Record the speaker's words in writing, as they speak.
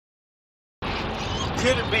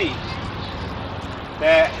Could it be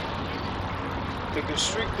that the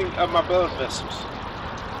constricting of my blood vessels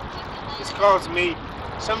is causing me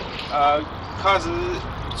causes it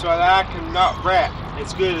so that I cannot rap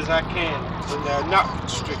as good as I can when they're not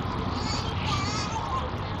constricted?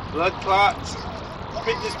 Blood clots?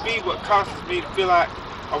 Could this be what causes me to feel like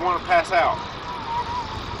I want to pass out?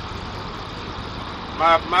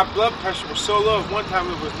 My blood pressure was so low at one time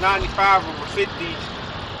it was 95 over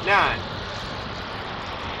 59.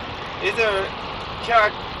 Can I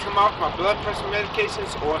come off my blood pressure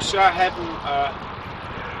medications, or should I have them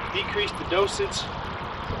decrease the dosage?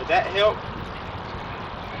 Would that help?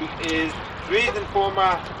 Is the reason for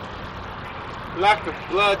my lack of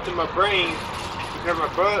blood to my brain because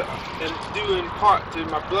my blood, and due in part to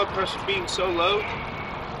my blood pressure being so low?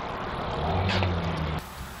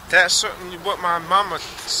 That's certainly what my mama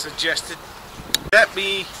suggested. Would that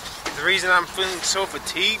be the reason I'm feeling so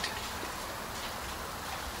fatigued?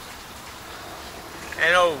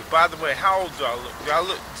 And oh, by the way, how old do I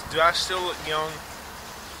look? Do I still look young?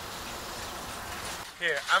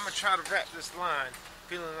 Here, I'm gonna try to wrap this line,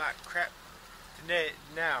 feeling like crap today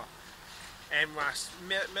now. And when I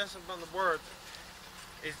mess up on the words,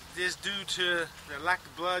 is this due to the lack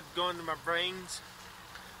of blood going to my brains?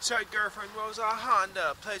 Sorry, girlfriend rolls a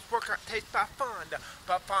Honda, plays workout taste by Fonda.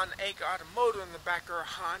 But Fonda ain't got a motor in the back of her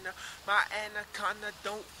Honda. My anaconda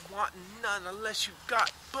don't want none unless you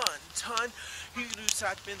got buns, hun. You do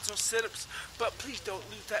side bends or sit-ups, but please don't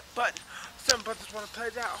lose that button. Some brothers want to play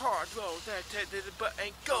that hard roll. They tell you the butt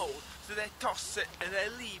ain't gold, so they toss it and they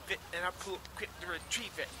leave it, and I pull up quick to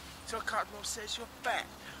retrieve it. So Cosmo says you're fat.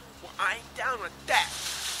 Well, I ain't down with that,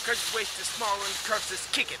 cause your waist is small and the curves is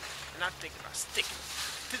kicking, and I'm thinking about sticking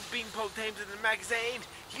to the beanpole dames in the magazine.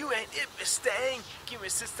 You ain't it, Miss Stang. Give me a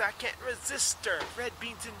sister, I can't resist her. Red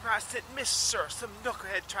beans and rice and miss her. Some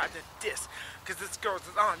knucklehead tried to diss, cause this girl's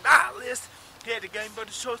on my list. He had a game but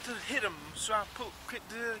the show to hit him, so I pulled quick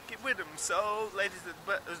to get with him. So, ladies, the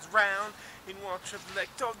butt is round, in one triple leg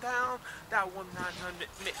toe down, that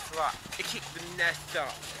 1-900 mix lot. It kicked the nest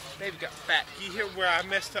off. Baby got fat. You hear where I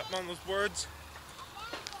messed up on those words?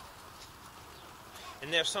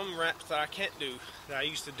 And there's some raps that I can't do, that I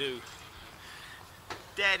used to do.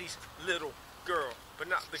 Daddy's little girl, but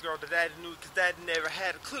not the girl that Daddy knew, because Daddy never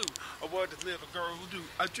had a clue of what a little girl will do.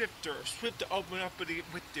 A drifter, swift to open up with you,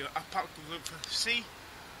 I popped the lip. See?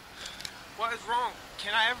 What is wrong?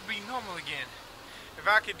 Can I ever be normal again? If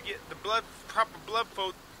I could get the proper blood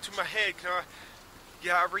flow to my head, can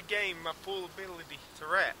I regain my full ability to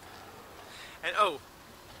rap? And oh,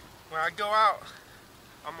 when I go out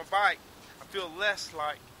on my bike, I feel less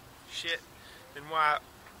like shit than when I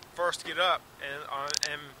first get up and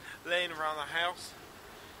am laying around the house.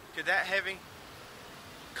 Could that have any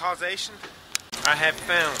causation? I have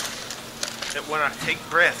found that when I take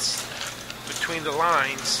breaths between the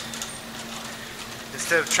lines,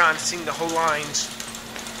 instead of trying to sing the whole lines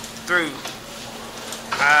through,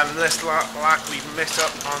 I'm less likely to mess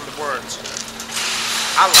up on the words.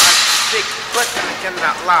 I like thick, but I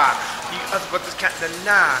cannot lie. You other brothers can't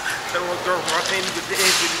deny. The little girl rocking with the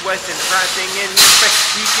edge with the west and the right thing in your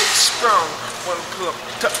face. You get sprung. Wanna pull up,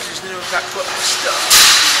 touch his nose like what stuff.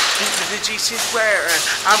 Into the G she's wearing.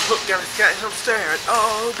 I'm hooked on the sky, I'm staring.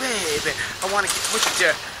 Oh baby, I wanna get with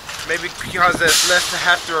you. Maybe because there's less to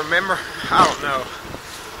have to remember. I don't know.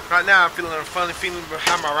 Right now I'm feeling a funny feeling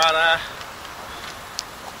behind my right eye.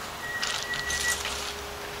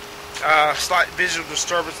 Slight visual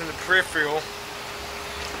disturbance in the peripheral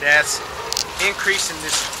that's increasing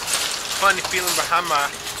this funny feeling behind my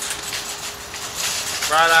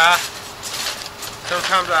right eye.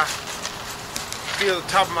 Sometimes I feel the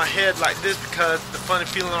top of my head like this because the funny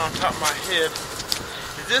feeling on top of my head.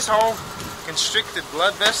 Is this all constricted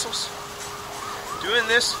blood vessels doing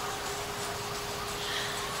this?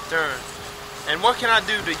 Darn. And what can I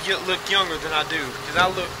do to look younger than I do? Because I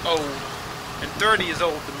look old, and 30 is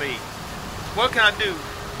old to me. What can I do?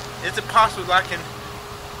 Is it possible that I can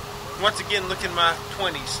once again look in my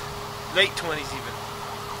 20s, late 20s even?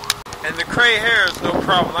 And the gray hair is no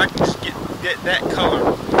problem. I can just get that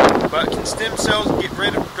color. But can stem cells get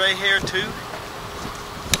rid of gray hair too?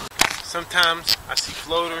 Sometimes I see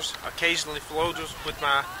floaters, occasionally floaters with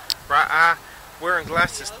my right eye. Wearing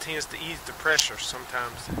glasses tends to ease the pressure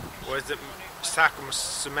sometimes. Or is it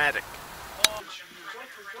psychosomatic?